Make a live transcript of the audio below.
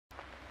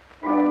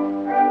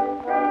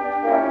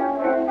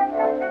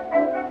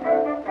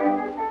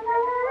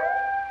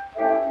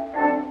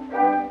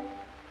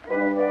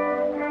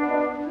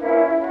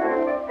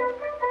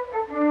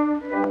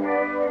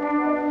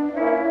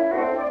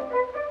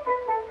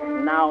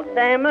Now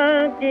Sam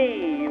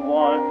McGee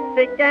was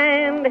sick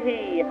and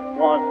he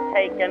was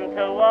taken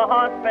to a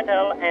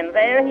hospital, and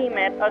there he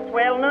met a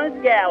swell nurse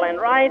gal,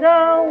 and right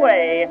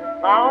away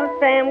our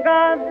Sam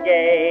got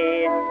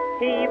gay.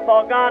 He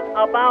forgot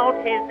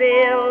about his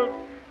ills,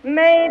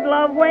 made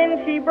love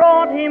when she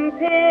brought him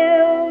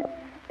pills.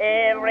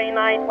 Every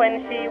night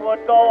when she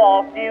would go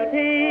off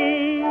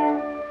duty,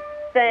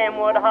 Sam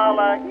would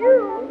holler,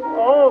 "You,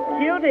 oh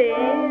cutie."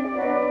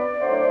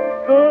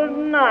 "Good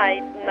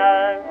night,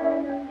 nurse.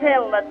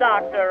 Tell the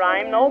doctor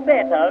I'm no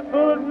better.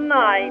 Good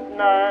night,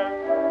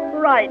 nurse.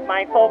 Write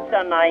my folks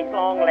a nice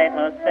long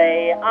letter.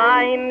 Say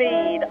I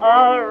need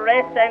a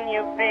rest and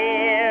you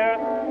fear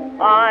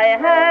I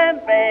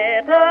had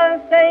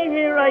better stay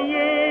here a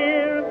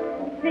year.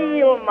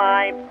 Feel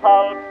my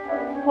pulse.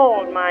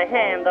 Hold my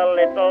hand a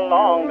little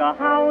longer.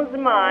 How's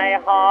my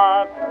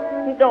heart?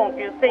 Don't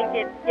you think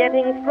it's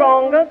getting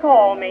stronger?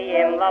 Call me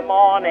in the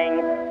morning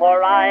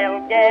or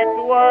I'll get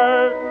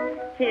worse.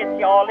 Kiss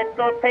your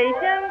little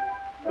patient.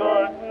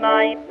 Good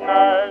night,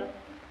 nurse."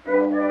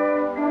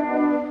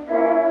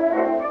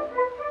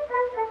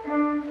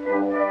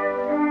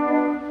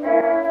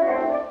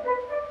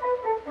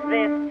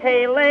 This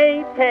tale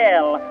they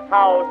tell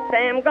how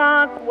Sam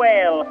got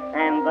well,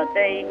 and the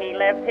day he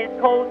left his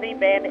cozy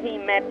bed he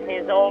met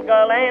his old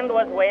girl and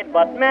was wed.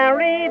 But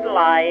married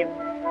life,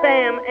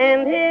 Sam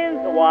and his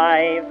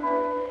wife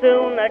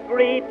soon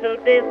agreed to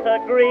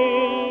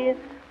disagree.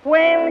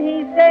 When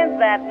he says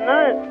that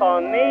nurse for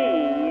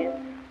me,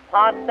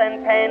 pots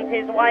and pans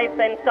his wife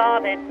then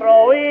started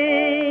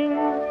throwing.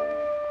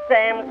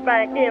 Sam's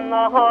back in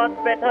the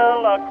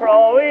hospital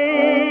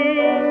a-crowing.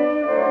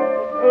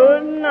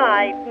 "Good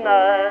night,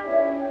 nurse.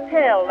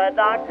 Tell the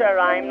doctor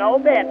I'm no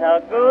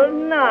better. Good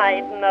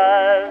night,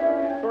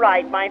 nurse.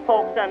 Write my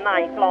folks a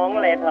nice long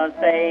letter.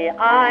 Say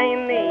I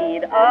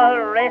need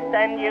a rest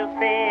and you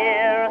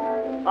fear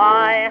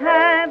I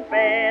had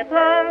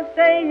better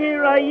stay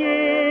here a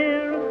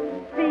year.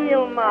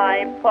 Feel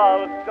my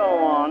pulse. Go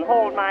on,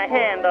 hold my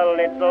hand a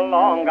little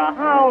longer.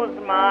 How's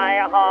my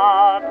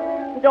heart?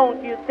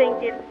 Don't you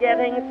think it's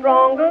getting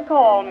stronger?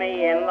 Call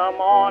me in the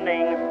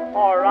morning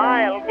or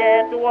I'll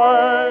get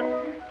worse.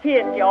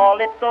 Kiss your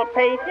little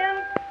patient.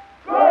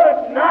 Good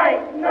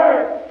night,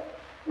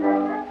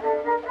 nurse."